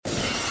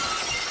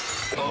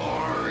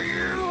Are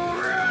you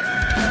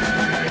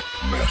ready?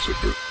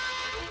 Massacre.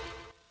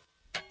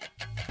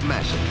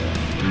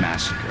 Massacre.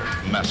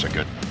 Massacre.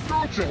 Massacre.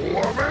 Don't you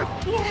love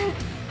it? Yeah.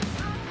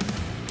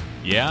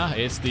 Yeah,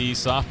 it's the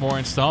sophomore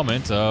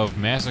installment of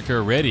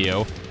Massacre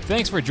Radio.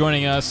 Thanks for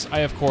joining us. I,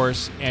 of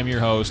course, am your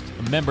host,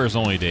 Members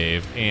Only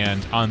Dave,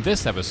 and on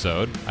this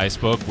episode, I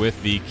spoke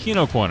with the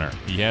Kino Corner.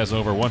 He has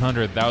over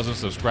 100,000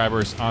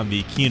 subscribers on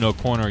the Kino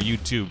Corner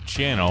YouTube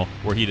channel,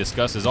 where he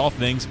discusses all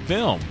things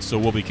film. So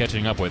we'll be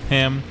catching up with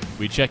him.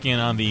 We check in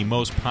on the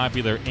most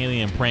popular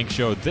alien prank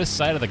show this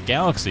side of the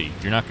galaxy.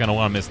 You're not going to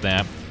want to miss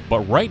that.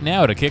 But right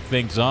now, to kick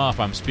things off,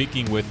 I'm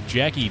speaking with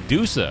Jackie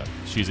Dusza.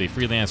 She's a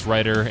freelance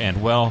writer,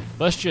 and, well,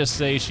 let's just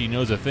say she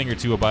knows a thing or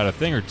two about a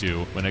thing or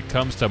two when it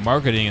comes to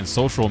marketing and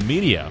social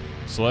media.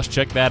 So let's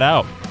check that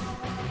out.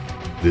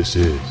 This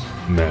is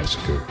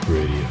Massacre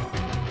Radio.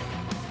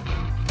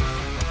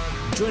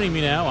 Joining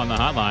me now on the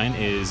hotline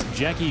is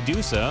Jackie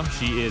Dusza.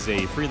 She is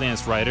a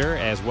freelance writer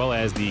as well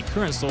as the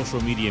current social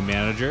media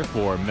manager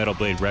for Metal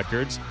Blade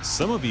Records.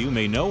 Some of you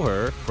may know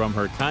her from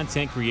her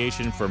content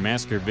creation for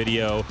Massacre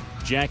Video.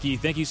 Jackie,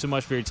 thank you so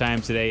much for your time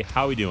today.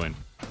 How are we doing?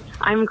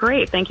 I'm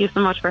great. Thank you so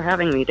much for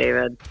having me,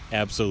 David.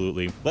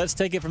 Absolutely. Let's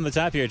take it from the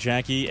top here,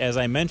 Jackie. As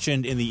I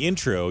mentioned in the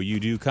intro, you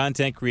do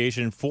content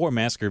creation for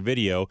Massacre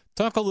Video.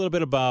 Talk a little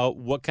bit about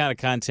what kind of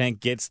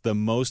content gets the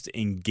most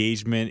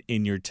engagement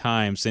in your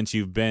time since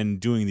you've been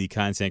doing the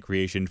content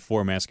creation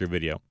for Massacre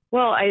Video.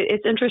 Well,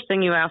 it's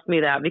interesting you asked me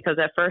that because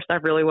at first I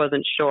really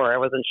wasn't sure. I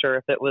wasn't sure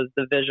if it was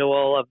the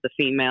visual of the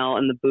female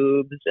and the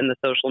boobs and the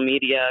social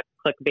media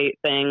clickbait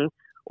thing,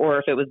 or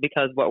if it was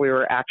because what we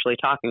were actually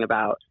talking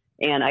about.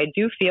 And I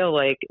do feel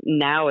like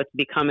now it's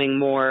becoming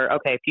more,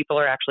 okay, people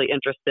are actually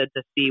interested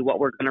to see what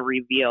we're going to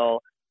reveal,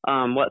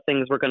 what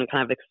things we're going to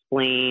kind of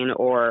explain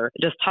or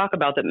just talk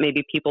about that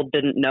maybe people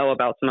didn't know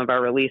about some of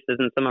our releases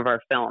and some of our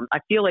films. I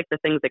feel like the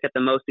things that get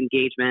the most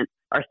engagement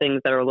are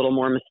things that are a little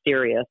more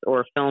mysterious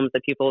or films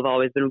that people have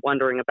always been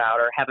wondering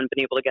about or haven't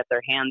been able to get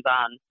their hands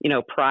on,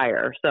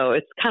 prior. So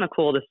it's kind of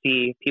cool to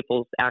see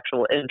people's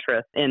actual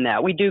interest in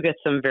that. We do get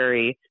some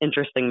very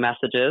interesting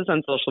messages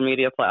on social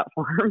media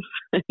platforms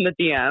in the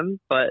DMs,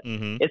 but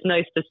It's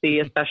nice to see,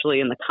 especially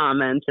in the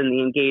comments and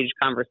the engaged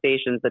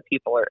conversations, that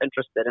people are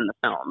interested in the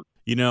film.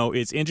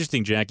 It's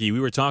interesting, Jackie. We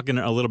were talking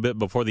a little bit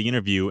before the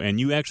interview, and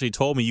you actually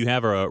told me you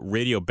have a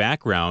radio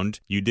background.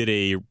 You did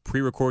a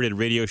pre-recorded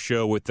radio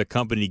show with the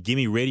company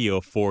Gimme Radio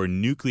for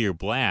Nuclear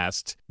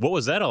Blast. What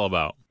was that all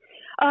about?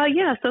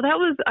 So that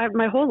was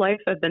my whole life.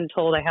 I've been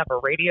told I have a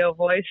radio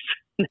voice.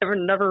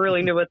 Never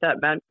really knew what that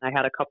meant. I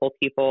had a couple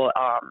people,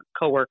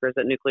 coworkers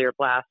at Nuclear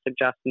Blast,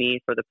 suggest me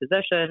for the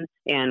position,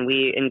 and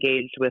we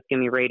engaged with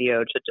Gimme Radio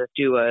to just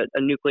do a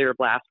Nuclear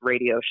Blast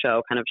radio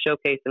show, kind of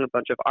showcasing a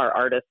bunch of our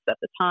artists at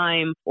the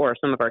time or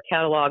some of our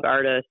catalog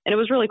artists. And it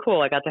was really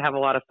cool. I got to have a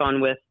lot of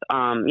fun with,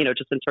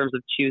 just in terms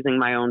of choosing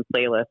my own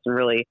playlist and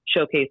really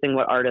showcasing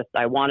what artists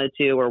I wanted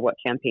to or what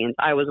campaigns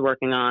I was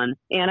working on.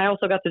 And I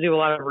also got to do a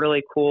lot of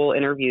really cool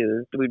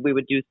interviews. We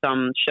would do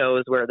some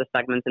shows where the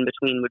segments in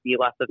between would be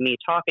less of me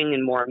talking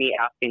and more me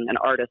asking an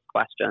artist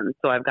question.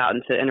 So I've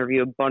gotten to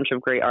interview a bunch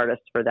of great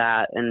artists for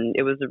that, and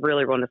it was a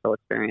really wonderful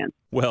experience.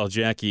 Well,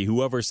 Jackie,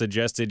 whoever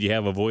suggested you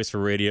have a voice for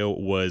radio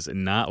was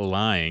not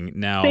lying.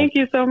 Now, thank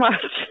you so much.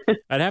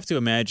 I'd have to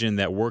imagine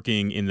that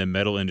working in the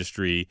metal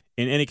industry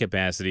in any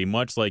capacity,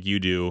 much like you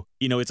do,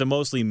 it's a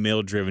mostly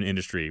male-driven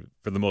industry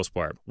for the most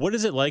part. What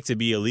is it like to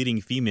be a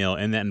leading female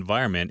in that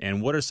environment,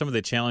 and what are some of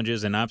the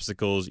challenges and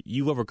obstacles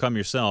you've overcome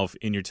yourself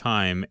in your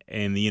time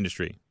in the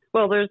industry?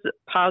 Well, there's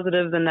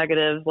positives and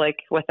negatives like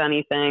with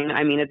anything.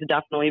 I mean, it's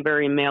definitely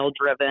very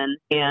male-driven,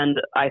 and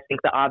I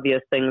think the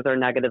obvious things are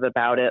negative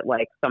about it,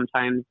 like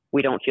sometimes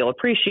we don't feel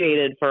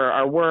appreciated for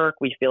our work.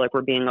 We feel like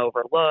we're being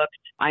overlooked.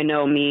 I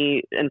know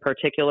me in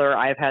particular,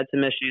 I've had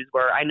some issues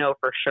where I know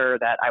for sure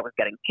that I was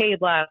getting paid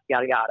less,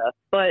 yada, yada.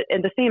 But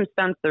in the same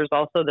sense, there's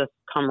also this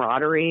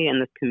camaraderie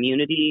and this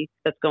community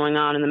that's going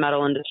on in the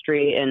metal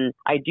industry, and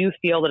I do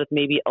feel that it's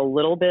maybe a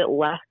little bit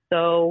less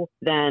so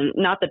than,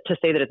 not that to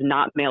say that it's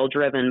not male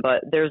driven,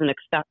 but there's an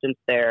acceptance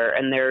there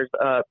and there's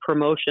a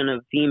promotion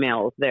of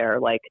females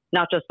there, like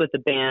not just with the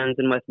bands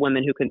and with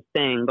women who can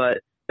sing, but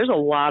there's a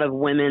lot of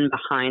women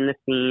behind the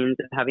scenes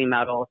in heavy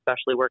metal,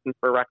 especially working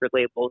for record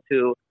labels,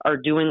 who are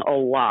doing a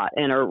lot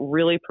and are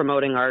really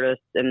promoting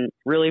artists and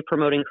really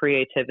promoting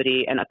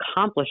creativity and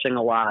accomplishing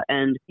a lot.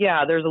 And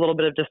yeah, there's a little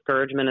bit of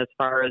discouragement as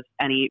far as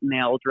any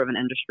male-driven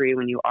industry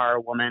when you are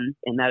a woman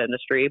in that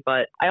industry.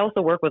 But I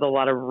also work with a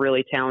lot of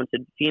really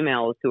talented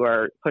females who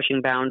are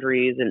pushing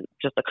boundaries and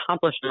just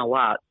accomplishing a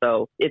lot.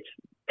 So it's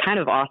kind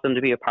of awesome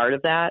to be a part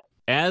of that.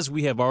 As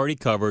we have already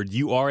covered,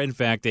 you are in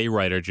fact a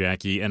writer,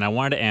 Jackie, and I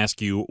wanted to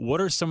ask you,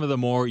 what are some of the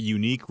more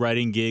unique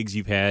writing gigs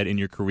you've had in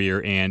your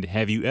career, and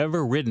have you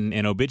ever written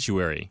an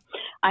obituary?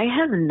 I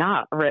have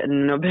not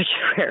written an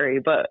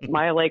obituary, but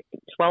my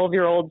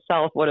 12-year-old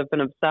self would have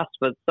been obsessed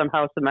with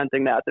somehow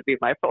cementing that to be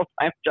my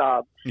full-time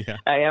job. Yeah.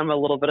 I am a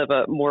little bit of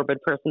a morbid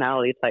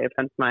personality type,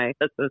 hence my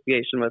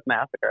association with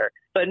Massacre.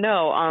 But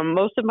no,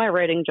 most of my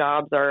writing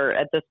jobs are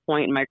at this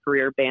point in my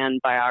career band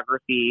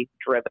biography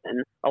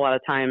driven. A lot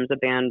of times a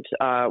band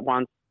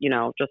wants,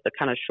 just a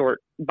kind of short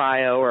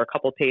bio or a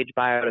couple page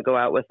bio to go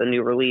out with a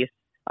new release,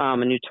 a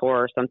new tour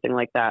or something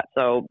like that.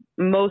 So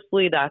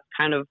mostly that's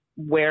kind of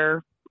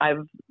where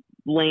I've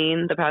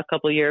lain the past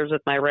couple of years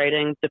with my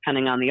writing,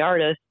 depending on the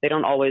artist. They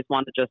don't always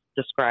want to just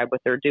describe what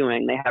they're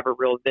doing. They have a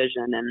real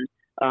vision and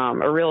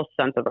a real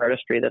sense of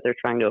artistry that they're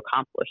trying to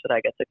accomplish that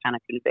I get to kind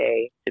of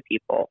convey to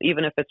people,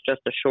 even if it's just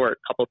a short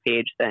couple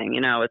page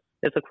thing.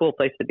 It's a cool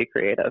place to be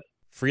creative.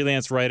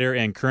 Freelance writer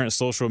and current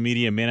social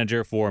media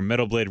manager for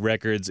Metal Blade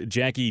Records,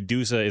 Jackie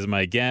Dusza is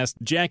my guest.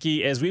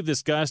 Jackie, as we've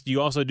discussed, you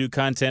also do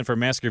content for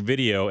Massacre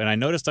Video, and I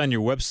noticed on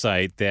your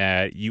website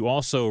that you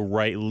also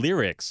write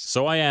lyrics.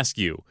 So I ask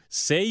you,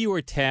 say you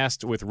were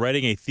tasked with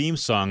writing a theme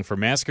song for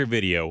Massacre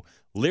Video.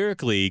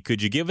 Lyrically,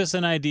 could you give us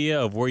an idea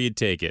of where you'd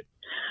take it?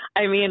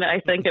 I mean, I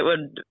think it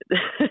would,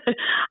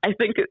 I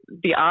think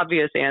the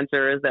obvious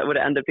answer is that it would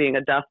end up being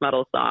a death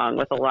metal song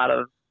with a lot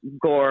of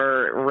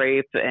gore,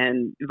 rape,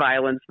 and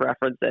violence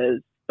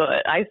references.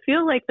 But I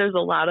feel like there's a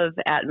lot of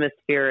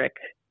atmospheric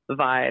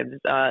vibes,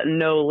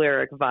 no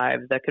lyric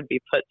vibes that could be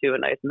put to a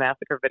nice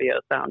Massacre Video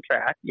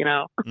soundtrack,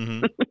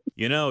 Mm-hmm.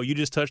 You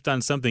just touched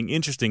on something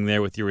interesting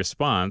there with your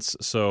response.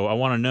 So I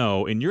want to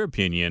know, in your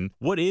opinion,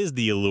 what is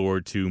the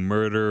allure to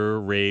murder,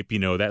 rape,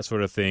 that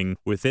sort of thing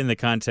within the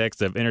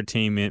context of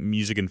entertainment,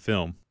 music, and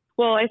film?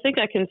 Well, I think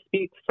I can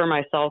speak for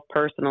myself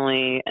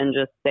personally and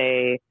just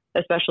say,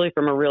 especially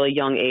from a really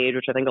young age,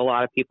 which I think a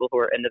lot of people who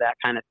are into that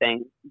kind of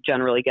thing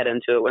generally get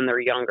into it when they're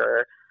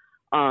younger.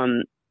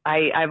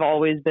 I've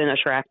always been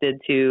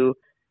attracted to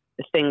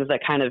things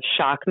that kind of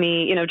shock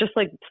me, just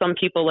like some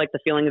people like the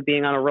feeling of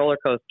being on a roller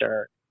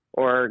coaster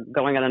or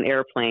going on an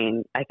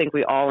airplane. I think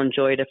we all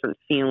enjoy different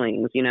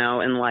feelings,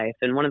 in life.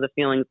 And one of the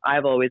feelings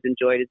I've always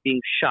enjoyed is being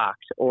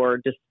shocked or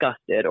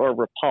disgusted or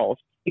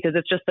repulsed, because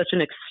it's just such an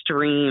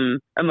extreme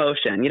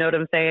emotion. You know what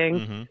I'm saying?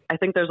 Mm-hmm. I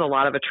think there's a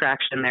lot of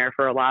attraction there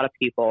for a lot of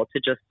people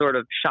to just sort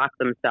of shock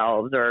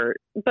themselves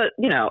but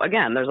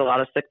again, there's a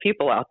lot of sick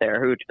people out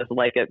there who just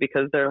like it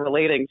because they're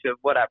relating to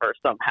whatever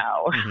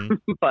somehow.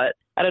 Mm-hmm. But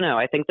I don't know.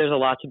 I think there's a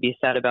lot to be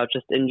said about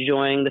just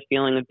enjoying the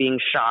feeling of being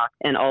shocked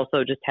and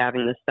also just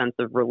having this sense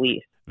of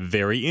relief.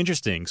 Very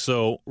interesting.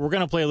 So we're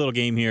going to play a little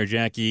game here,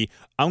 Jackie.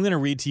 I'm going to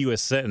read to you a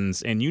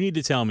sentence, and you need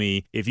to tell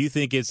me if you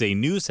think it's a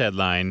news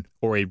headline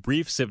or a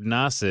brief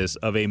synopsis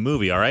of a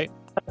movie, all right?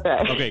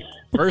 Okay.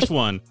 First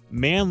one,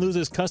 man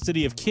loses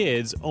custody of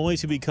kids only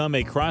to become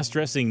a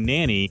cross-dressing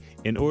nanny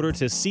in order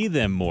to see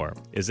them more.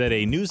 Is that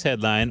a news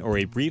headline or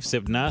a brief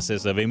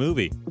synopsis of a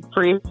movie?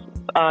 Brief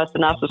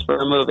synopsis for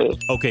a movie.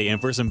 Okay, and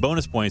for some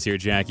bonus points here,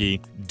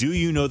 Jackie, do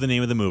you know the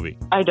name of the movie?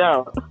 I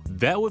don't.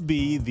 That would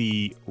be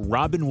the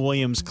Robin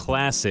Williams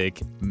classic,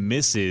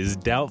 Mrs.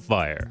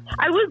 Doubtfire.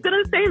 I was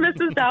going to say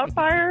Mrs.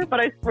 Doubtfire, but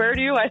I swear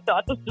to you, I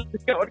thought this was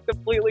going a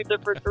completely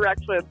different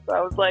direction. So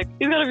I was like,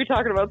 he's going to be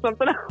talking about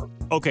something else.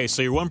 Okay,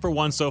 so you're 1 for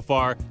 1 so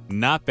far.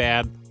 Not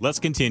bad. Let's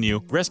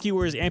continue.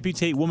 Rescuers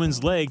amputate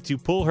woman's leg to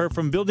pull her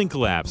from building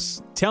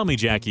collapse. Tell me,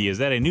 Jackie, is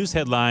that a news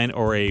headline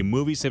or a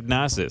movie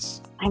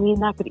synopsis? I mean,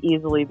 that could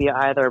easily be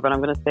either, but I'm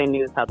going to say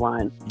news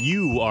headline.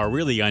 You are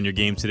really on your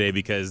game today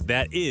because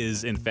that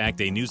is, in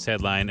fact, a news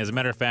headline. As a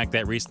matter of fact,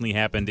 that recently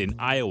happened in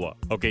Iowa.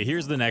 Okay,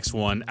 here's the next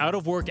one.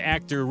 Out-of-work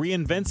actor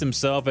reinvents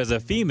himself as a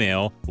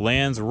female,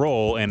 lands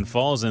role, and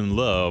falls in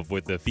love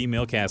with a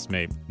female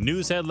castmate.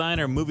 News headline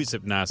or movie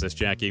synopsis,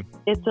 Jackie?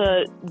 It's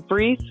a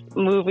brief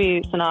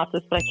movie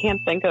synopsis, but I can't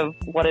think of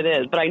what it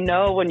is. But I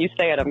know when you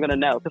say it, I'm going to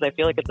know because I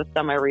feel like it's a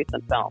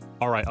semi-recent film.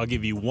 All right, I'll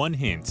give you one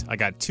hint. I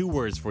got 2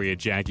 words for you,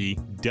 Jackie.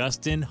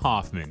 Dustin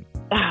Hoffman.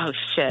 Oh,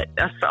 shit.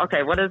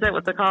 Okay, what is it?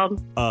 What's it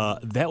called?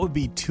 That would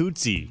be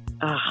Tootsie.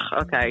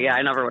 Okay, yeah,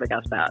 I never would have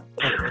guessed that.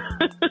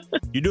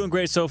 You're doing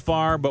great so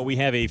far, but we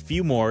have a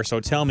few more, so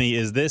tell me,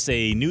 is this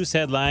a news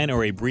headline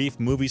or a brief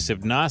movie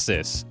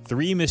synopsis?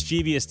 3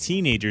 mischievous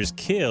teenagers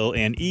kill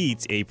and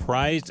eat a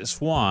prized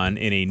swan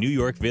in a New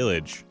York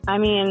village. I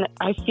mean,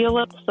 I feel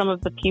like some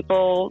of the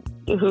people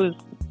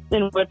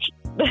in which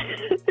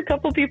a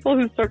couple people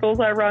whose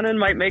circles I run in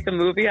might make a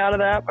movie out of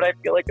that, but I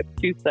feel like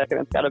it's too sick and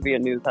it's got to be a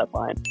news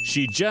headline.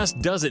 She just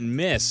doesn't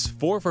miss.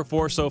 4 for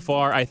 4 so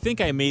far. I think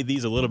I made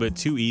these a little bit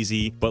too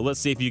easy, but let's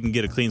see if you can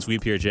get a clean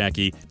sweep here,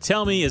 Jackie.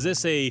 Tell me, is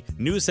this a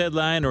news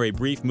headline or a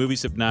brief movie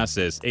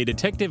synopsis? A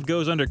detective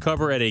goes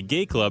undercover at a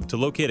gay club to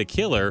locate a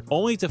killer,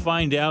 only to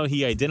find out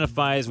he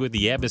identifies with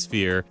the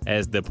atmosphere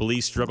as the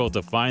police struggle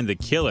to find the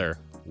killer.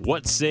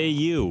 What say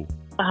you?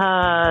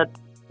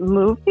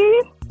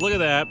 Movie? Look at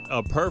that.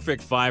 A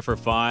perfect 5 for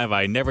 5.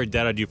 I never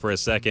doubted you for a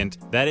second.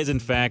 That is, in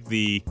fact,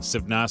 the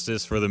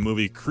synopsis for the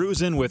movie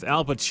Cruisin' with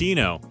Al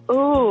Pacino.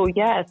 Oh,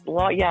 yes.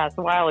 Well, yes,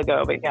 a while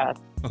ago, but yes.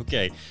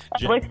 Okay.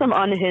 It's like some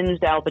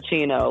unhinged Al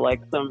Pacino,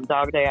 like some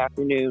Dog Day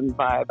Afternoon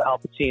vibe Al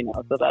Pacino.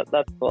 So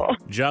that's cool.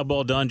 Job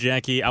well done,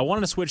 Jackie. I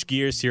wanted to switch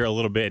gears here a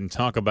little bit and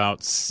talk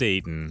about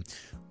Satan.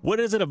 What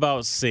is it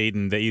about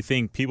Satan that you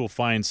think people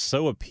find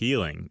so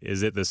appealing?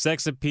 Is it the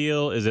sex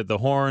appeal? Is it the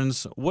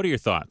horns? What are your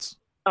thoughts?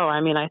 Oh,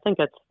 I mean, I think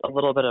it's a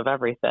little bit of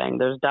everything.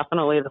 There's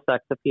definitely the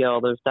sex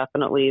appeal. There's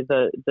definitely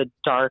the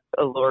dark,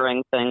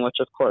 alluring thing, which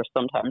of course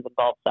sometimes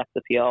involves sex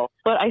appeal.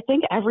 But I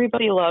think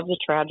everybody loves a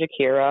tragic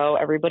hero.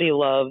 Everybody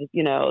loves,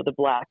 the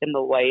black and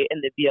the white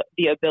and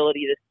the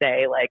ability to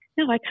say, like,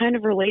 no, I kind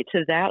of relate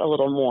to that a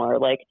little more.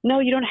 Like,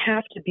 no, you don't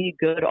have to be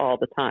good all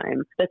the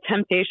time. The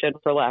temptation,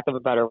 for lack of a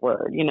better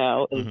word,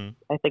 is,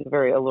 I think,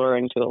 very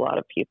alluring to a lot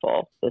of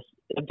people. This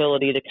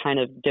ability to kind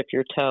of dip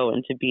your toe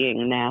into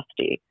being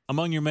nasty.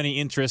 Among your many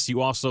interests,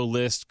 you also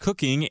list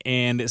cooking,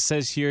 and it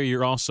says here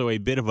you're also a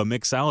bit of a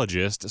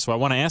mixologist. So I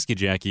want to ask you,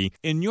 Jackie,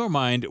 in your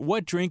mind,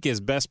 what drink is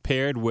best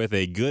paired with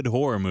a good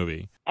horror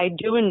movie? I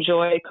do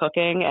enjoy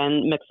cooking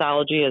and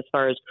mixology as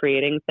far as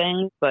creating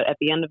things, but at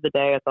the end of the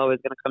day, it's always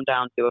going to come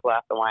down to a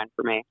glass of wine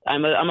for me.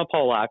 I'm a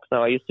Polak,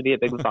 so I used to be a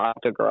big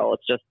vodka girl.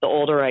 It's just the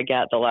older I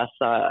get, the less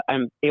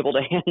I'm able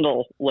to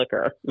handle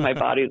liquor. My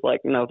body's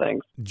like, no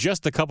thanks.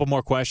 Just a couple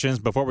more questions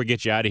before we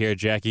get you out of here,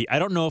 Jackie. I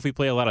don't know if we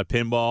play a lot of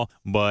pinball,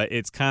 but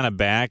it's kind of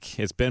back.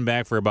 It's been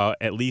back for about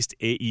at least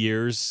 8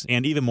 years,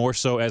 and even more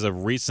so as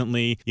of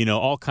recently.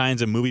 All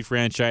kinds of movie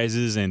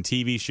franchises and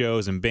TV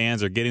shows and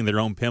bands are getting their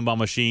own pinball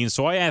machines.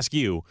 So I ask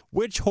you,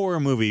 which horror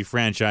movie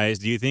franchise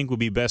do you think would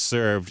be best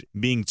served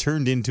being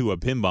turned into a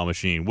pinball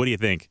machine? What do you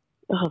think?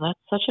 Oh, that's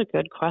such a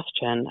good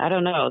question. I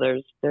don't know.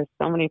 There's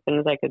so many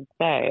things I could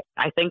say.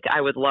 I think I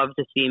would love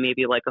to see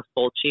maybe like a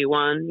Fulci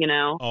one,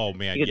 Oh,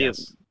 man, you could yes.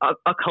 do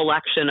a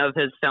collection of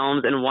his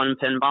films in one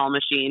pinball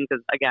machine,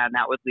 because, again,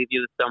 that would leave you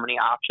with so many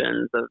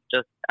options of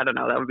just, I don't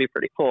know, that would be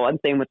pretty cool. And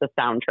same with the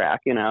soundtrack,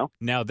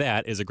 Now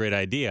that is a great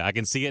idea. I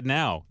can see it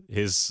now.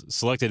 His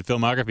selected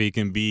filmography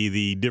can be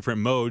the different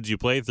modes you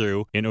play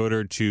through in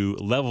order to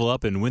level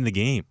up and win the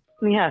game.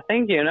 Yeah,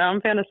 thank you. Now I'm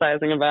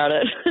fantasizing about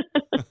it.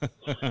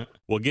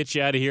 We'll get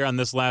you out of here on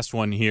this last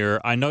one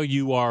here. I know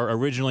you are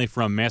originally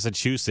from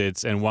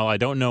Massachusetts, and while I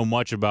don't know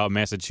much about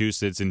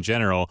Massachusetts in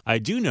general, I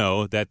do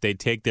know that they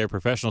take their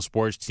professional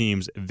sports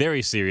teams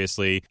very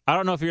seriously. I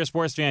don't know if you're a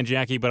sports fan,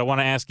 Jackie, but I want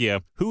to ask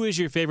you, who is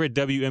your favorite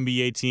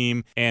WNBA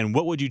team, and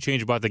what would you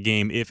change about the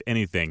game, if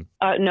anything?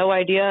 No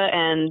idea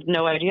and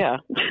no idea.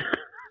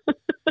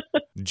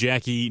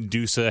 Jackie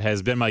Dusza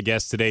has been my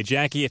guest today.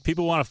 Jackie, if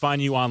people want to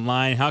find you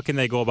online, how can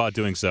they go about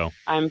doing so?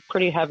 I'm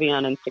pretty heavy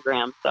on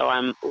Instagram, so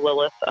I'm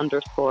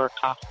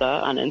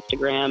Lilith_Costa on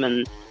Instagram,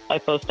 and I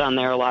post on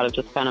there a lot of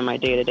just kind of my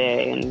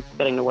day-to-day and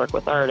getting to work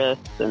with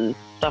artists and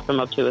stuff I'm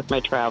up to with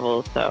my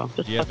travels, so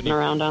just fucking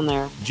around on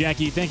there.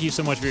 Jackie, thank you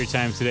so much for your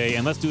time today,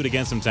 and let's do it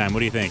again sometime. What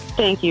do you think?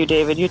 Thank you,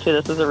 David. You too.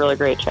 This was a really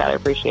great chat. I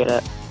appreciate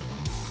it.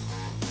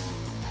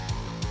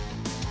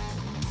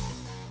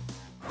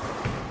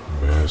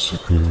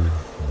 Massacre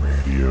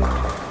Radio.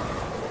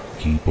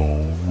 Keep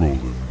on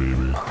rolling,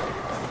 baby.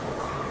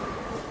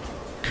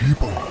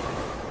 Keep on.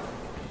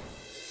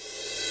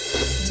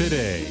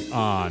 Today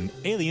on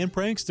Alien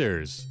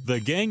Pranksters,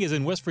 the gang is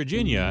in West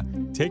Virginia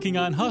taking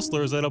on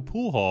hustlers at a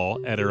pool hall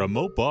at a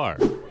remote bar.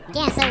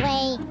 Gas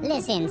away.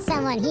 Listen,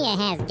 someone here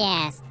has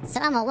gas,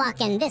 so I'ma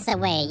walk in this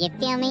away, you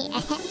feel me?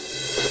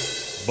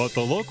 But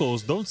the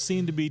locals don't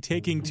seem to be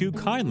taking too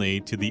kindly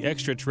to the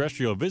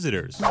extraterrestrial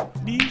visitors.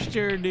 You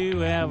sure do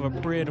have a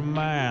pretty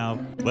mouth.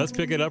 Let's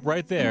pick it up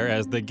right there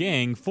as the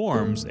gang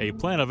forms a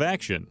plan of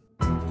action.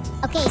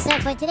 Okay, so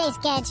for today's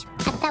sketch,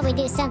 I thought we'd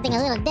do something a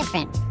little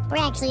different. We're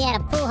actually at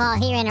a pool hall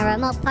here in a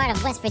remote part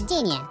of West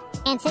Virginia.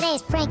 And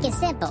today's prank is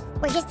simple.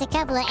 We're just a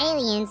couple of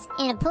aliens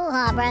in a pool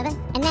hall, brother.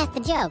 And that's the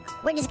joke.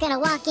 We're just gonna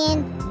walk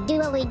in, do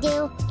what we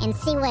do, and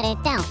see what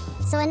it don't.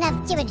 So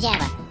enough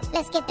jibber-jabber.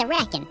 Let's get the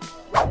racking.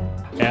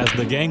 As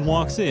the gang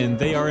walks in,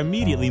 they are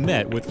immediately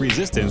met with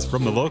resistance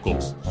from the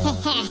locals.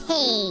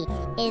 Hey,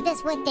 is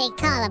this what they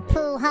call a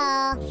pool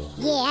hall?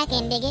 Yeah, I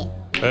can dig it.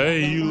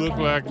 Hey, you look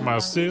like my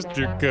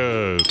sister,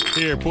 cuz.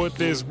 Here, put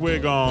this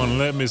wig on.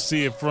 Let me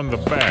see it from the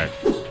back.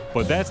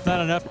 But that's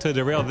not enough to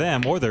derail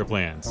them or their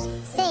plans.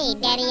 Say,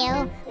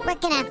 Daddy-O, where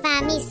can I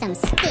find me some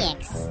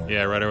sticks?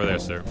 Yeah, right over there,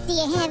 sir. Do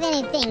you have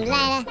anything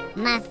lighter?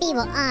 My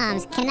feeble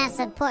arms cannot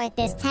support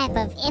this type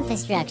of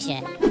infrastructure.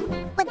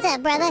 What's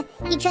up, brother?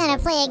 You trying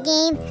to play a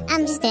game?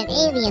 I'm just an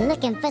alien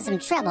looking for some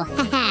trouble.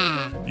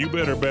 Ha-ha. You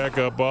better back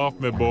up off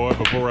me, boy,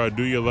 before I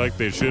do you like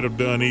they should have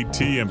done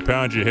E.T. and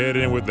pound your head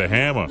in with the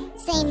hammer.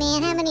 Say,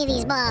 man, how many of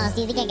these balls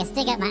do you think I can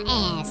stick up my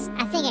ass?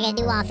 I think I can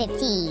do all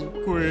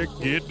 15. Quick,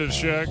 get the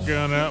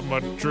shotgun out my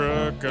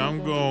truck.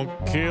 I'm gonna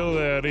kill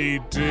that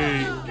E.T.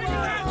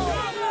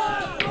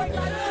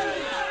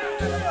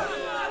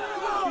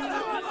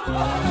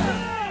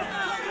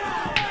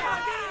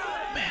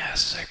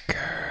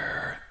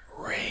 Massacre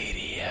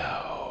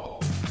Radio.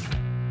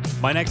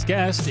 My next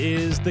guest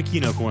is the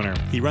Kino Corner.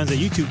 He runs a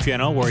YouTube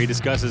channel where he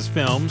discusses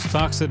films,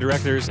 talks to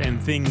directors,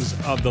 and things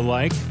of the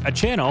like. A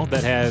channel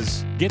that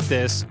has, get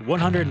this,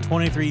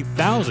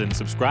 123,000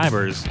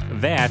 subscribers.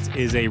 That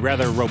is a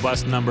rather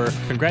robust number.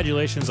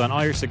 Congratulations on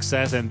all your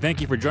success, and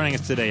thank you for joining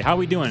us today. How are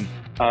we doing?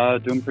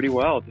 Doing pretty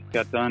well. Just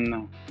got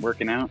done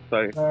working out, so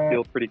I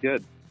feel pretty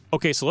good.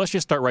 Okay, so let's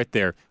just start right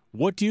there.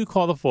 What do you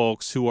call the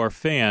folks who are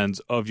fans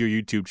of your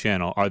YouTube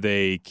channel? Are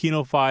they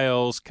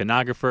kinophiles,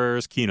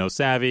 kinographers, kino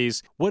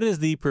savvies? What is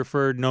the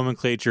preferred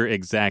nomenclature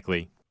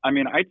exactly? I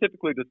mean, I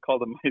typically just call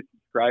them my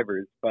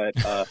subscribers, but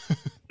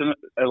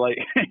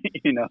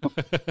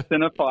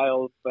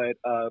cinephiles. But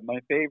my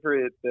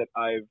favorite that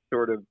I've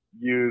sort of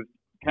used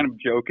kind of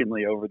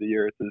jokingly over the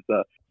years is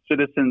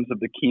citizens of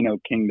the Kino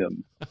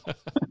Kingdom.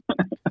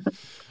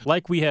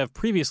 Like we have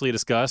previously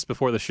discussed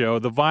before the show,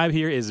 the vibe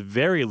here is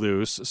very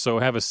loose, so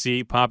have a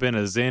seat, pop in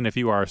a Zin if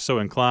you are so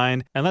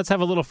inclined, and let's have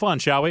a little fun,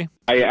 shall we?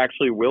 I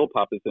actually will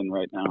pop this in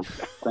right now.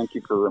 Thank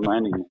you for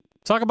reminding me.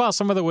 Talk about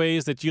some of the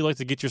ways that you like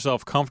to get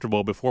yourself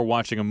comfortable before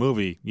watching a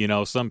movie. You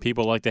know, some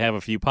people like to have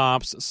a few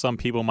pops, some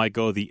people might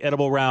go the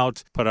edible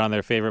route, put on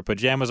their favorite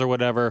pajamas or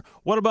whatever.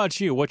 What about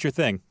you? What's your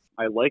thing?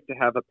 I like to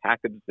have a pack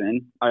of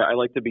Zin. I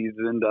like to be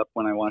zinned up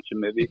when I watch a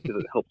movie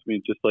because it helps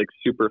me just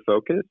super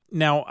focus.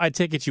 Now, I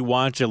take it you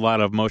watch a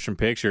lot of motion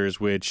pictures,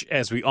 which,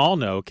 as we all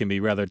know, can be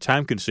rather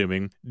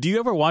time-consuming. Do you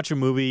ever watch a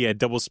movie at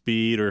double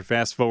speed or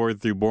fast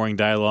forward through boring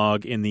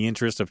dialogue in the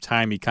interest of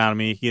time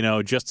economy,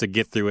 just to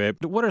get through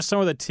it? What are some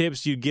of the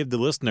tips you give the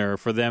listener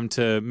for them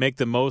to make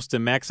the most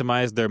and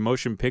maximize their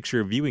motion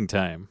picture viewing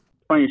time?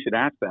 Funny you should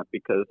ask that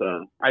because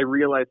I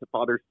realized that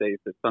Father's Day is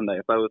this Sunday.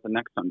 I thought it was the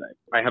next Sunday.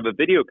 I have a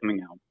video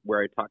coming out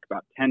where I talk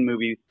about 10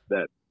 movies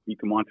that you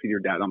can watch with your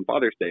dad on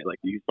Father's Day,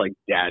 these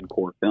dad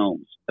core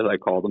films, as I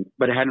call them.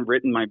 But I hadn't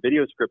written my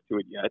video script to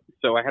it yet,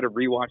 so I had to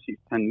rewatch these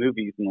 10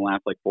 movies in the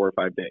last 4 or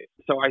 5 days.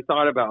 So I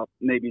thought about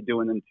maybe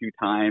doing them 2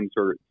 times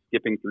or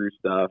skipping through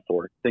stuff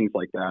or things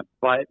like that.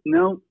 But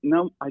no,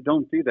 I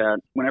don't do that.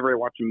 Whenever I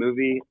watch a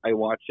movie, I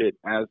watch it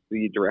as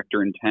the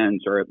director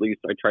intends, or at least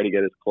I try to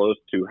get as close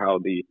to how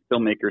the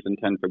filmmakers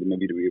intend for the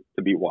movie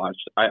to be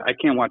watched. I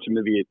can't watch a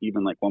movie at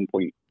even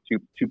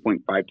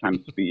 2.5 times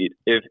speed.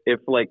 If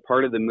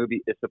part of the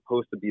movie is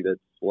supposed to be that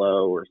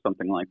slow or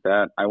something like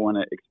that, I want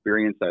to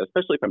experience that,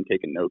 especially if I'm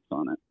taking notes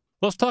on it.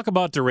 Let's talk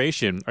about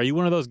duration. Are you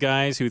one of those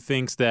guys who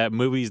thinks that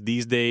movies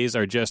these days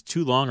are just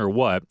too long or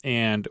what?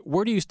 And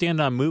where do you stand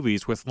on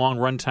movies with long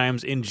run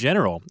times in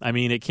general? I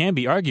mean, it can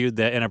be argued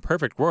that in a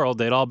perfect world,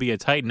 they'd all be a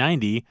tight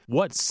 90.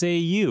 What say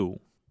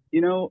you?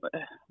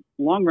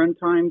 Long run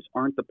times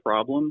aren't the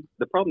problem.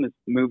 The problem is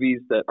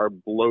movies that are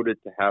bloated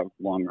to have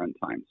long run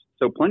times.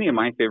 So plenty of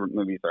my favorite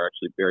movies are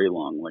actually very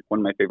long. One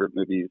of my favorite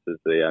movies is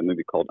a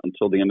movie called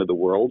Until the End of the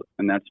World,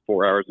 and that's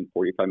 4 hours and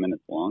 45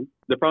 minutes long.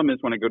 The problem is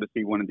when I go to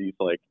see one of these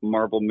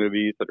Marvel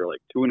movies that are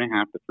 2.5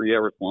 to 3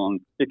 hours long,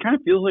 it kind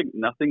of feels like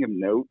nothing of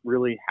note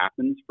really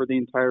happens for the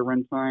entire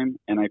runtime,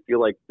 and I feel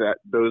like that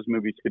those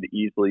movies could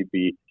easily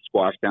be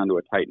squashed down to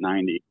a tight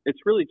 90. It's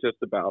really just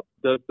about,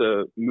 does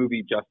the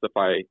movie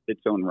justify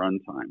its own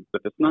runtime?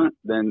 If it's not,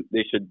 then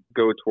they should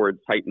go towards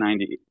tight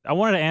 90. I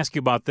wanted to ask you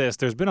about this.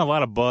 There's been a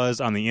lot of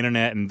buzz on the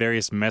internet and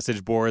various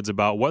message boards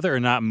about whether or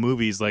not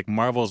movies like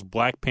Marvel's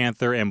Black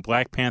Panther and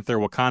Black Panther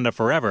Wakanda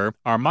Forever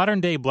are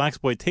modern-day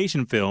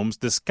blaxploitation films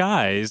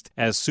disguised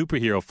as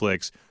superhero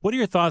flicks. What are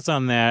your thoughts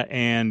on that,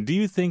 and do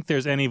you think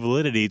there's any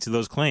validity to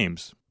those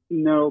claims?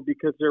 No,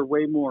 because they're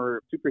way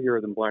more superhero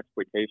than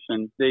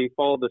blaxploitation. They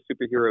follow the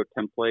superhero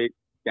template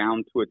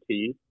down to a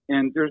T,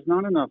 and there's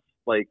not enough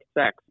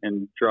sex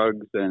and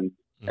drugs and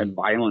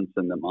violence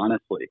in them,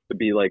 honestly, to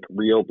be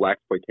real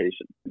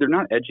blaxploitation. They're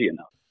not edgy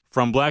enough.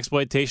 From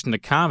blaxploitation to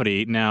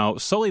comedy, now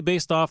solely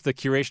based off the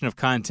curation of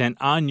content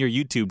on your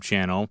YouTube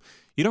channel,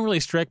 you don't really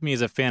strike me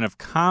as a fan of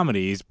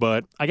comedies,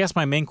 but I guess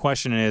my main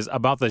question is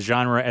about the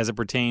genre as it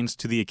pertains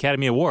to the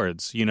Academy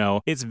Awards.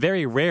 It's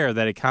very rare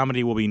that a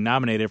comedy will be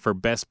nominated for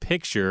Best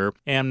Picture,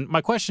 and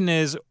my question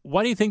is,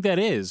 why do you think that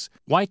is?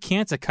 Why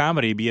can't a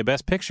comedy be a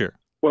Best Picture?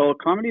 Well,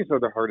 comedies are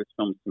the hardest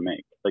films to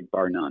make,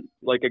 bar none.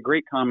 A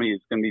great comedy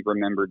is going to be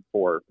remembered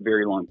for a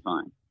very long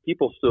time.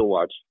 People still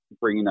watch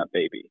Bringing Up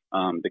Baby,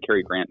 the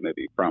Cary Grant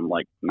movie from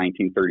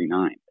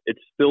 1939. It's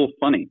still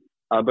funny,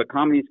 but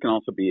comedies can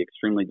also be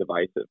extremely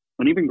divisive.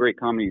 And even great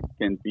comedies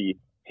can be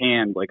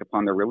panned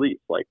upon their release,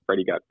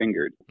 Freddie Got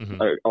Fingered.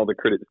 Mm-hmm. All the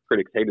critics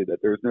hated it.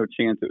 There was no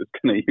chance it was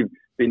going to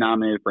be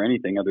nominated for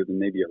anything other than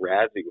maybe a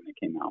Razzie when it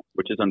came out,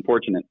 which is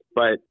unfortunate.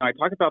 But I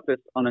talked about this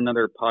on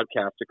another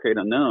podcast, To Create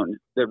Unknown,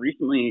 that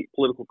recently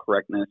political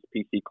correctness,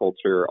 PC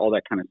culture, all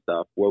that kind of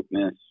stuff,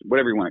 wokeness,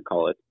 whatever you want to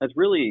call it, has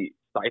really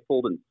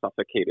stifled and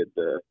suffocated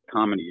the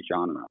comedy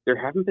genre.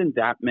 There haven't been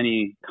that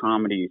many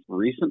comedies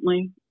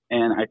recently,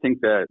 and I think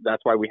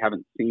that's why we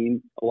haven't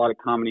seen a lot of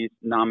comedies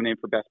nominated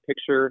for Best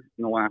Picture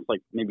in the last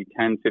maybe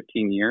 10,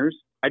 15 years.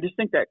 I just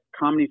think that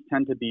comedies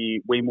tend to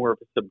be way more of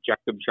a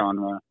subjective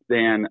genre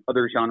than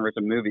other genres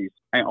of movies.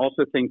 I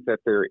also think that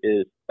there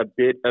is a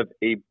bit of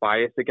a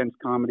bias against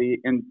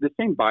comedy, and the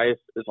same bias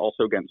is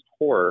also against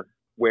horror,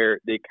 where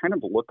they kind of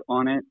look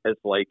on it as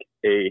like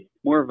a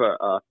more of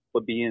a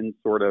plebeian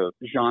sort of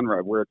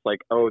genre where it's like,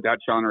 oh, that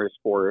genre is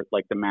for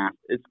like the mass.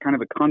 It's kind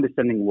of a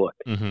condescending look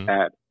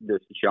at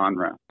this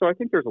genre. So I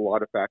think there's a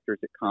lot of factors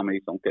that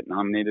comedies don't get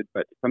nominated.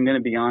 But if I'm going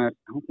to be honest,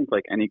 I don't think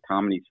like any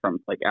comedies from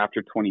like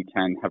after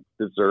 2010 have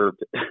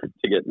deserved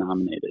to get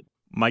nominated.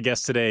 My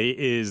guest today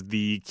is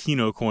the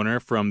Kino Corner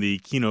from the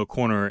Kino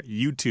Corner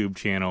YouTube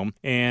channel.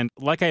 And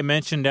like I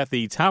mentioned at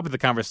the top of the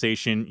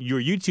conversation,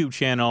 your YouTube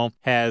channel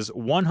has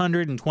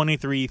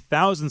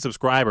 123,000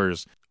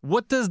 subscribers.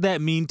 What does that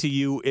mean to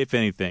you, if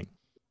anything?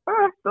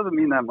 Doesn't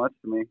mean that much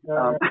to me.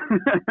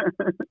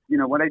 You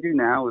know, what I do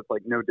now is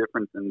like no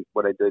different than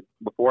what I did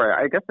before.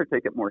 I guess I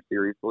take it more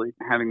seriously.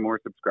 Having more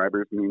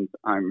subscribers means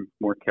I'm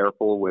more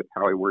careful with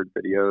how I word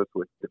videos,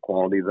 with the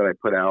quality that I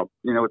put out.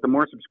 You know, with the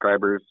more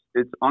subscribers,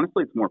 it's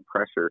more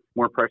pressure.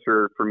 More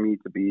pressure for me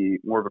to be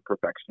more of a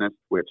perfectionist,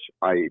 which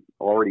I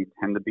already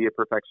tend to be a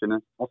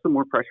perfectionist. Also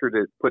more pressure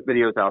to put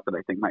videos out that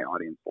I think my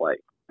audience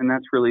likes. And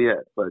that's really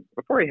it. But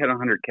before I hit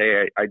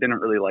 100K, I didn't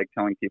really like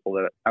telling people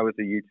that I was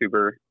a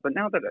YouTuber. But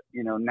now that,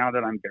 now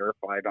that I'm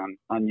verified on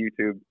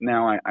YouTube,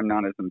 now I'm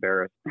not as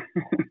embarrassed.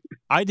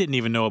 I didn't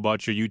even know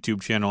about your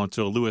YouTube channel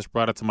until Lewis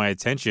brought it to my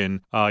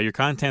attention. Your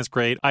content's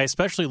great. I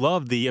especially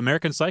love the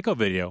American Psycho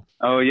video.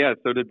 Oh, yeah.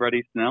 So did Brett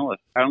Easton Ellis.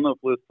 I don't know if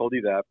Lewis told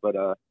you that, but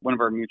one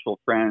of our mutual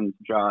friends,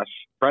 Josh,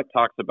 Brett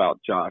talks about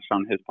Josh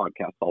on his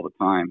podcast all the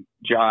time.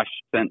 Josh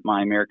sent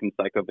my American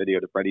Psycho video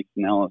to Brett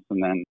Easton Ellis,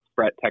 and then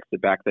Brett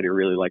texted back that he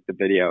really liked the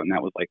video, and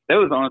that was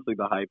honestly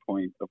the high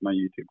point of my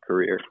YouTube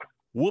career.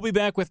 We'll be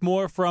back with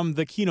more from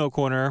the Kino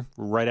Corner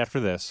right after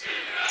this.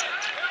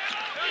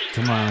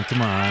 Come on.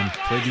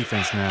 Play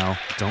defense now.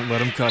 Don't let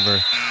them cover.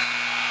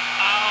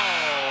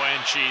 Oh,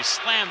 and she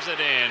slams it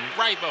in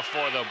right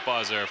before the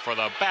buzzer for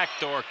the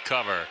backdoor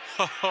cover.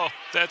 Oh,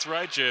 that's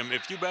right, Jim.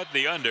 If you bet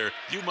the under,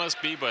 you must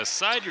be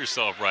beside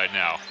yourself right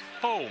now.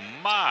 Oh,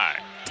 my.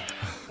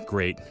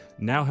 Great.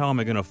 Now how am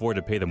I going to afford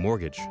to pay the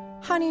mortgage?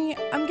 Honey,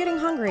 I'm getting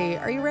hungry.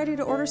 Are you ready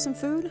to order some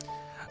food?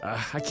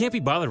 I can't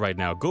be bothered right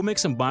now. Go make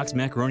some boxed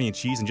macaroni and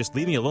cheese and just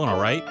leave me alone, all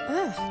right?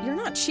 Ugh, you're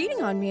not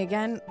cheating on me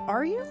again,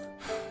 are you?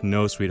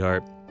 No,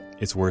 sweetheart.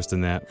 It's worse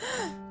than that.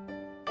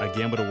 I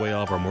gambled away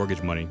all of our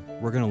mortgage money.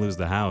 We're going to lose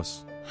the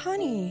house.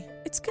 Honey,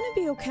 it's going to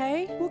be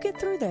okay. We'll get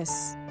through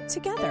this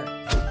together.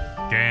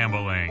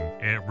 Gambling.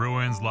 It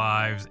ruins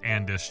lives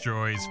and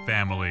destroys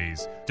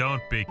families.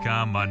 Don't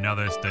become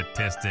another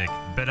statistic.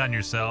 Bet on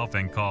yourself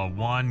and call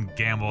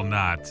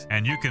 1-GAMBLE-NOT.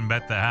 And you can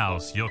bet the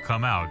house you'll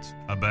come out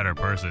a better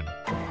person.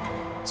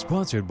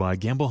 Sponsored by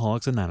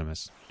Gambleholics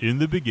Anonymous. In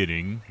the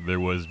beginning, there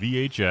was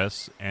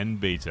VHS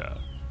and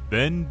Beta,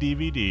 then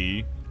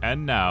DVD,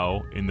 and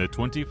now, in the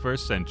 21st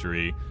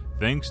century,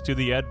 thanks to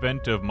the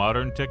advent of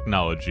modern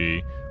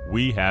technology,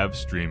 we have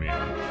streaming.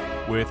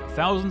 With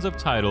thousands of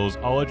titles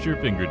all at your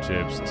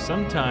fingertips,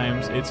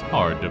 sometimes it's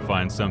hard to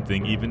find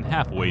something even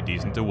halfway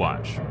decent to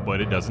watch, but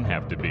it doesn't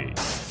have to be.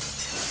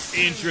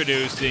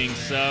 Introducing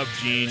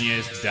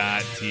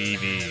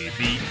Subgenius.tv,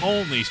 the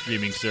only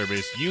streaming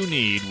service you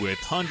need with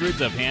hundreds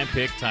of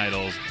hand-picked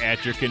titles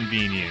at your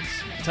convenience.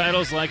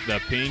 Titles like The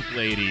Pink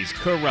Ladies,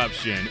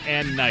 Corruption,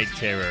 and Night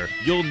Terror.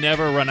 You'll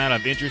never run out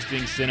of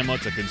interesting cinema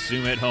to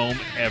consume at home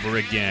ever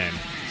again.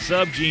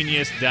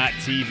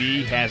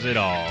 Subgenius.tv has it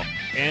all,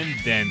 and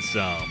then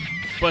some.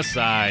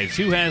 Besides,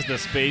 who has the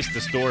space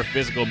to store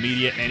physical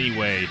media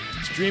anyway?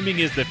 Streaming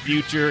is the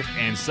future,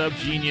 and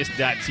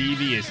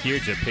Subgenius.tv is here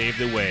to pave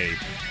the way.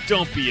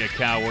 Don't be a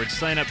coward.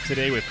 Sign up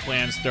today with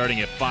plans starting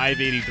at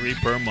 $5.83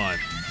 per month.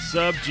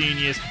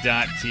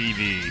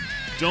 Subgenius.tv.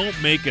 Don't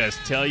make us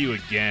tell you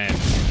again.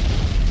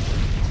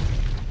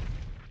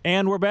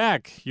 And we're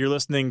back. You're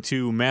listening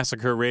to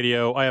Massacre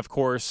Radio. I, of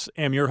course,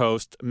 am your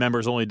host,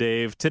 Members Only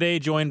Dave. Today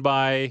joined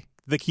by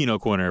the Kino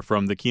Corner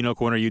from the Kino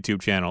Corner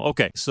YouTube channel.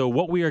 Okay, so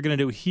what we are going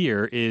to do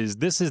here is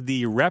this is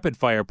the rapid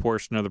fire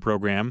portion of the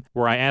program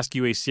where I ask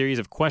you a series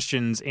of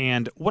questions,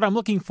 and what I'm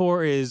looking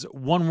for is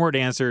one-word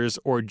answers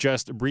or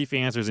just brief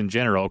answers in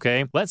general,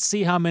 okay? Let's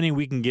see how many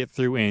we can get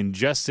through in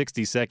just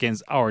 60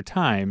 seconds. Our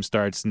time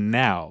starts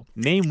now.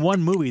 Name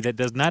one movie that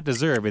does not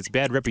deserve its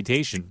bad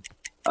reputation.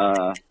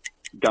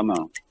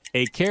 Gummo.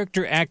 A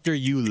character actor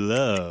you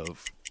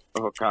love.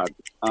 Oh, God.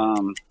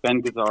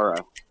 Ben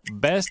Gazzara.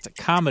 Best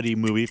comedy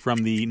movie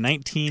from the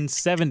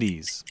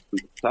 1970s.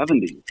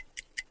 70s.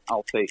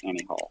 I'll say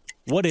Annie Hall.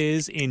 What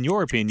is, in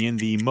your opinion,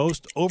 the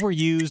most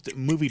overused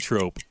movie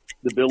trope?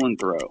 The Bill and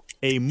Throw.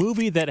 A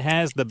movie that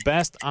has the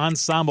best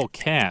ensemble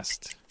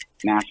cast.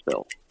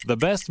 Nashville. The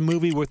best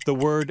movie with the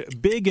word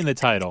big in the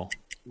title.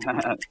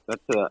 That's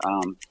a,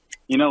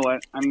 you know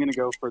what? I'm going to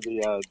go for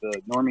the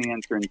normie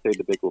answer and say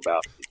The Big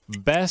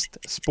Lebowski. Best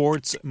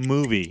sports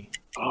movie.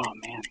 Oh,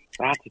 man.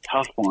 That's a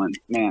tough one.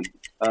 Man,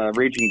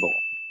 Raging Bull.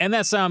 And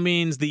that sound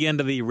means the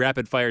end of the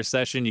rapid fire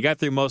session. You got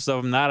through most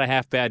of them. Not a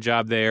half bad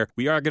job there.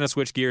 We are going to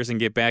switch gears and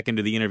get back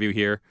into the interview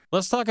here.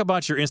 Let's talk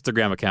about your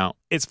Instagram account.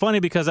 It's funny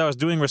because I was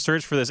doing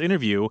research for this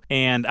interview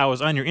and I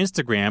was on your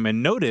Instagram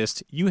and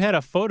noticed you had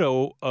a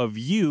photo of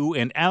you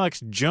and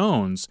Alex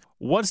Jones.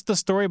 What's the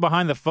story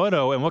behind the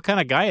photo and what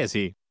kind of guy is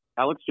he?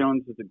 Alex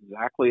Jones is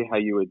exactly how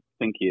you would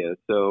think he is.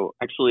 So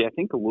actually, I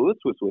think Lewis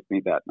was with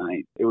me that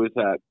night. It was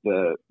at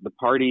the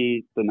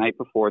party the night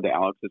before the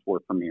Alex's War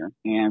premiere,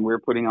 and we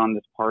were putting on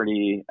this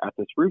party at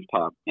this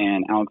rooftop,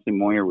 and Alex and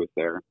Moyer was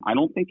there. I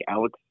don't think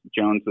Alex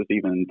Jones was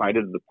even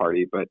invited to the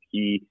party, but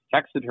he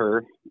texted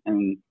her,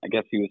 and I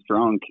guess he was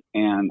drunk,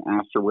 and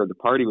asked her where the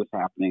party was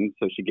happening,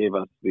 so she gave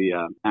us the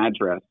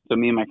address. So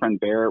me and my friend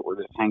Barrett were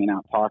just hanging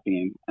out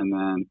talking, and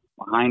then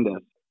behind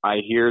us, I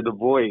hear the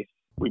voice.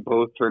 We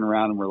both turn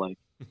around and we're like,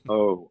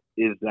 oh,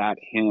 is that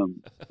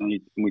him? And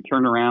we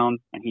turn around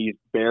and he's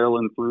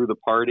barreling through the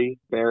party.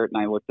 Barrett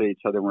and I looked at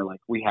each other and we're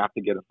like, we have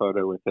to get a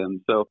photo with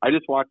him. So I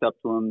just walked up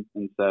to him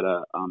and said,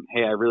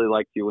 hey, I really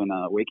liked you in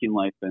Waking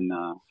Life and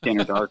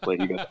Scanner Darkly.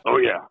 And he goes, oh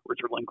yeah,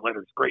 Richard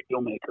Linklater's a great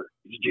filmmaker.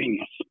 He's a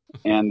genius.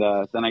 And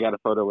then I got a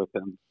photo with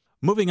him.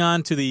 Moving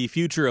on to the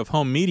future of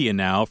home media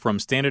now, from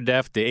standard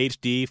def to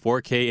HD,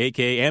 4K,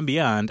 8K, and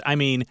beyond. I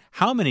mean,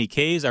 how many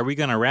Ks are we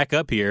going to rack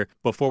up here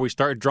before we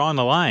start drawing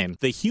the line?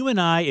 The human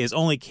eye is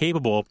only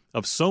capable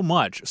of so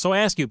much. So I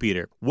ask you,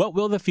 Peter, what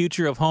will the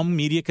future of home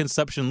media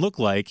consumption look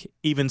like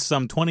even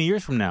some 20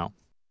 years from now?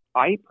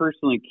 I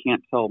personally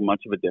can't tell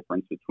much of a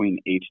difference between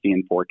HD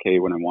and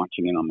 4K when I'm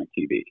watching it on my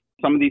TV.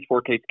 Some of these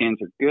 4K scans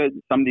are good.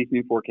 Some of these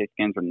new 4K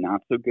scans are not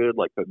so good,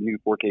 like the new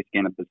 4K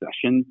scan of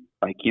Possession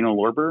by Kino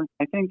Lorber.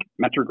 I think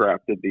Metrograph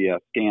did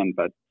the scan,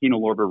 but Kino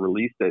Lorber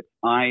released it.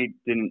 I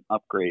didn't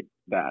upgrade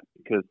that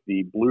because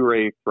the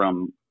Blu-ray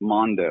from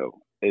Mondo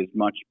is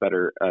much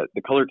better.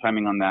 The color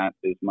timing on that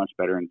is much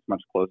better and it's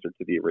much closer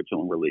to the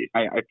original release.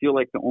 I feel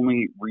like the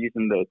only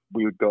reason that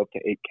we would go up to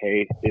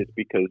 8K is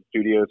because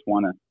studios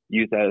want to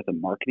use that as a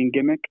marketing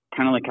gimmick,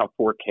 kind of like how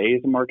 4K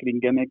is a marketing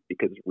gimmick,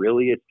 because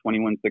really it's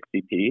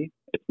 2160p.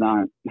 It's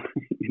not,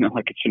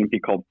 like it shouldn't be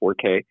called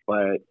 4K.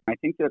 But I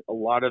think that a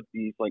lot of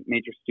these like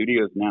major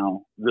studios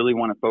now really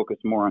want to focus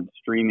more on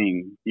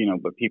streaming,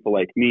 but people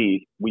like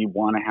me, we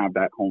want to have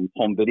that home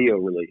video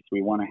release.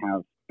 We want to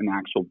have an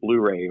actual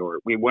Blu-ray, or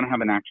we want to have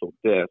an actual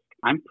disc.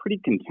 I'm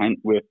pretty content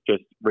with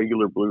just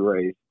regular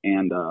Blu-rays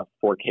and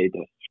 4K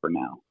discs for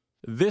now.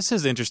 This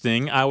is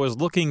interesting. I was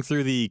looking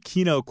through the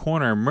Kino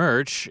Corner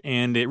merch,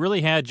 and it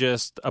really had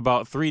just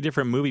about 3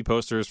 different movie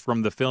posters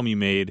from the film you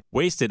made,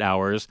 Wasted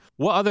Hours.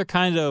 What other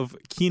kind of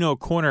Kino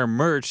Corner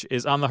merch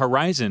is on the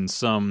horizon?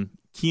 Some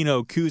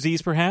Kino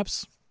koozies,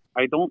 perhaps?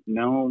 I don't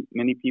know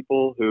many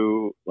people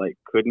who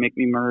could make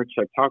me merch.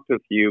 I've talked to a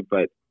few,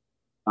 but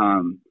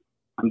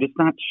I'm just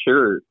not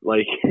sure.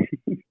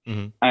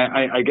 Mm-hmm.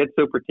 I get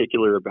so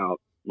particular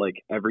about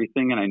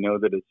everything, and I know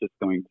that it's just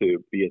going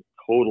to be a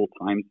total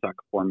time suck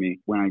for me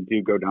when I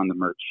do go down the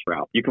merch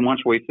route. You can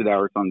watch Wasted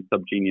Hours on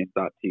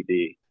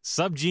subgenius.tv.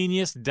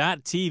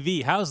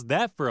 Subgenius.tv. How's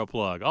that for a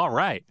plug? All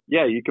right.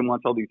 Yeah, you can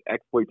watch all these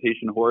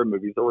exploitation horror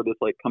movies or this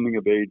coming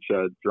of age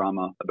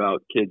drama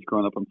about kids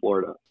growing up in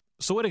Florida.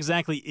 So what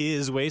exactly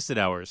is Wasted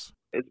Hours?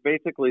 It's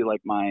basically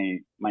my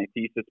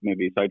thesis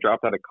movie. So I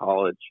dropped out of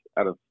college,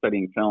 out of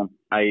studying film.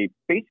 I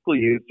basically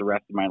used the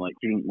rest of my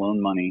student loan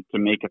money to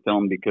make a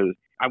film because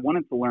I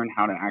wanted to learn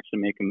how to actually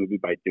make a movie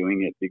by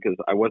doing it, because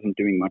I wasn't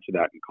doing much of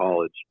that in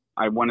college.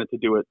 I wanted to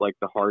do it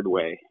the hard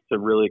way, to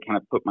really kind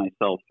of put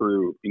myself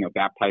through,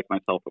 baptize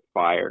myself with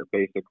fire,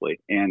 basically.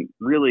 And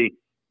really,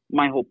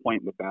 my whole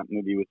point with that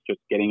movie was just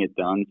getting it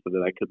done so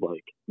that I could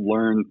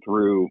learn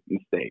through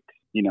mistakes.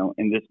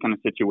 In this kind of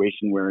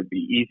situation where it'd be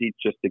easy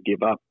just to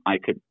give up, I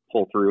could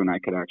pull through and I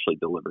could actually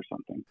deliver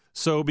something.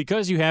 So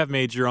because you have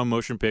made your own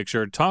motion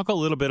picture, talk a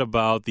little bit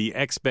about the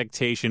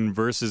expectation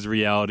versus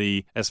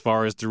reality as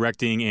far as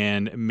directing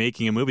and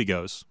making a movie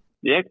goes.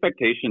 The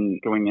expectation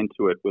going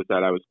into it was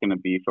that I was going to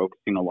be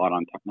focusing a lot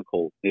on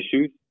technical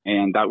issues,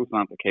 and that was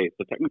not the case.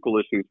 The technical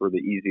issues were the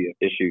easiest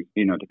issues,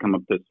 to come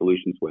up with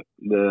solutions with.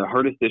 The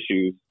hardest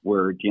issues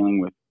were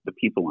dealing with the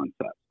people on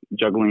set,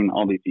 juggling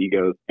all these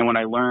egos. And what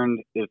I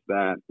learned is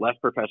that less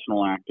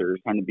professional actors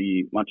tend to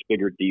be much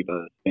bigger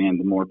divas than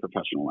the more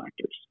professional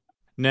actors.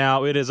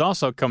 Now, it has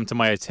also come to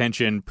my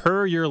attention,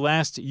 per your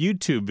last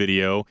YouTube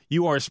video,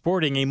 you are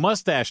sporting a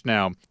mustache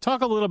now.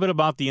 Talk a little bit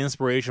about the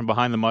inspiration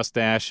behind the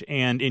mustache,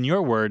 and in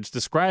your words,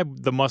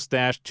 describe the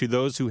mustache to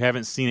those who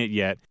haven't seen it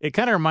yet. It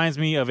kind of reminds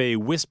me of a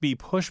wispy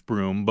push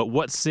broom, but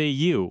what say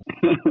you?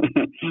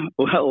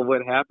 Well,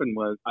 what happened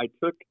was I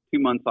took 2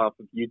 months off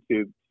of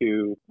YouTube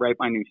to write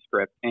my new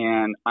script,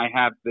 and I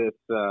have this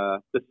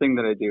thing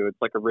that I do.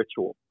 It's like a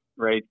ritual,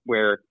 right,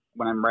 where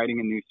when I'm writing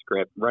a new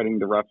script, writing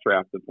the rough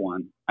draft of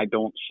one, I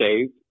don't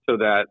shave, so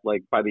that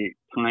by the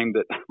time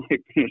that I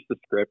finish the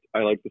script, I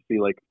like to see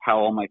how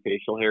all my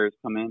facial hairs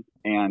come in,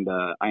 and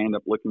I end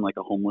up looking like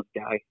a homeless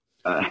guy.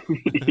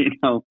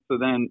 So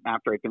then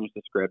after I finished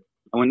the script,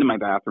 I went to my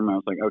bathroom. I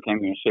was like, okay, I'm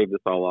going to shave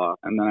this all off.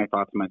 And then I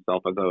thought to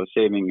myself as I was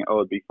shaving,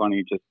 it'd be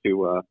funny just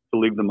to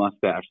leave the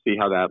mustache, see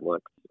how that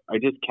looks. I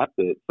just kept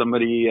it.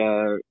 Somebody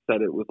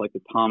said it was like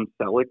the Tom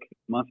Selleck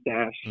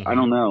mustache. Mm-hmm. I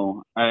don't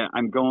know.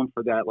 I'm going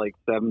for that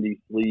 70s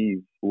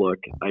sleeves look,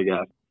 I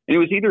guess. And it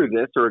was either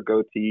this or a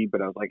goatee,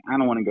 but I was like, I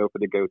don't want to go for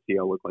the goatee.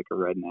 I'll look like a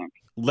redneck.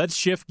 Let's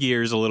shift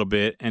gears a little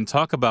bit and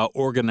talk about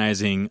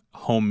organizing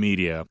home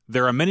media.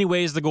 There are many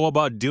ways to go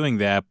about doing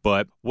that,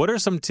 but what are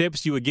some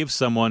tips you would give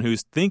someone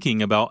who's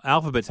thinking about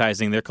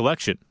alphabetizing their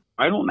collection?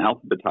 I don't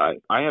alphabetize.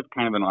 I have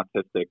kind of an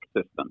autistic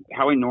system.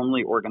 How I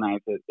normally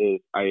organize it is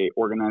I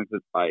organize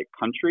it by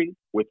country.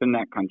 Within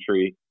that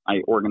country,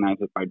 I organize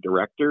it by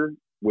director.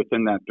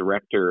 Within that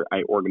director,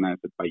 I organize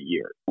it by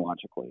year,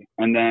 logically.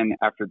 And then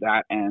after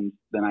that ends,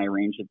 then I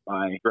arrange it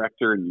by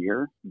director and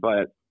year.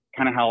 But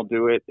kind of how I'll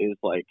do it is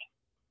like,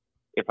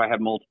 if I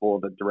have multiple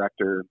of a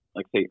director,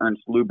 like say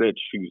Ernst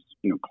Lubitsch, who's,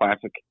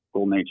 classic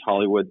Golden Age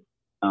Hollywood,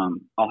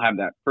 I'll have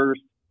that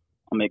first.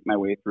 I'll make my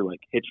way through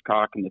like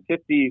Hitchcock in the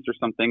 50s or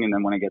something. And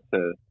then when I get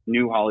to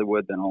New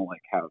Hollywood, then I'll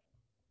like have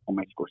all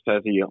my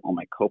Scorsese, all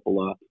my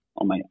Coppola,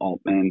 all my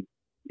Altman,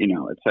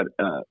 et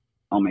cetera,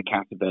 all my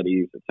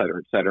Cassavetes, et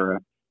cetera.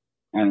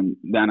 And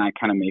then I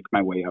kind of make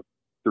my way up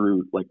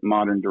through like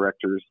modern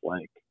directors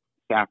like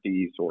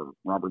Safdie's or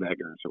Robert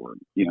Eggers or,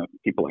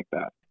 people like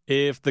that.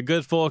 If the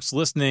good folks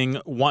listening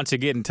want to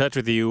get in touch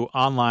with you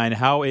online,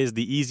 how is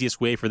the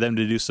easiest way for them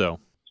to do so?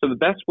 So the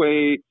best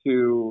way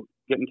to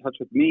get in touch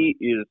with me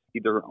is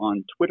either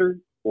on Twitter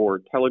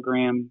or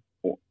Telegram.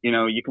 Or,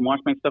 you can watch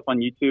my stuff on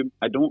YouTube.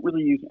 I don't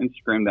really use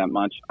Instagram that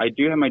much. I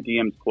do have my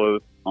DMs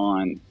closed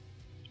on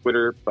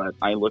Twitter, but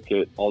I look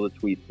at all the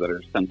tweets that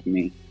are sent to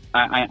me.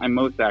 I'm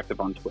most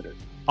active on Twitter.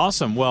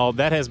 Awesome. Well,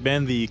 that has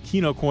been the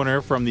Kino Corner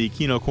from the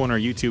Kino Corner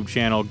YouTube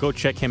channel. Go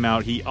check him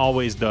out. He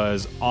always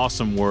does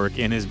awesome work,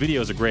 and his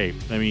videos are great.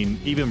 I mean,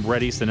 even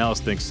Bret Easton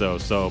Ellis thinks so.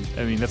 So,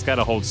 I mean, that's got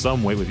to hold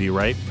some weight with you,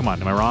 right? Come on,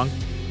 am I wrong?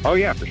 Oh,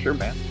 yeah, for sure,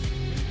 man.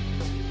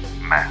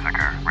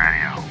 Massacre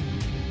Radio.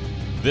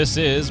 This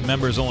is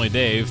Members Only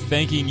Dave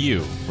thanking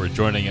you for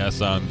joining us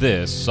on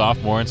this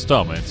sophomore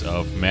installment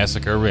of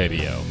Massacre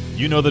Radio.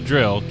 You know the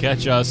drill.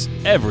 Catch us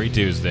every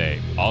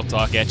Tuesday. I'll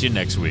talk at you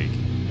next week.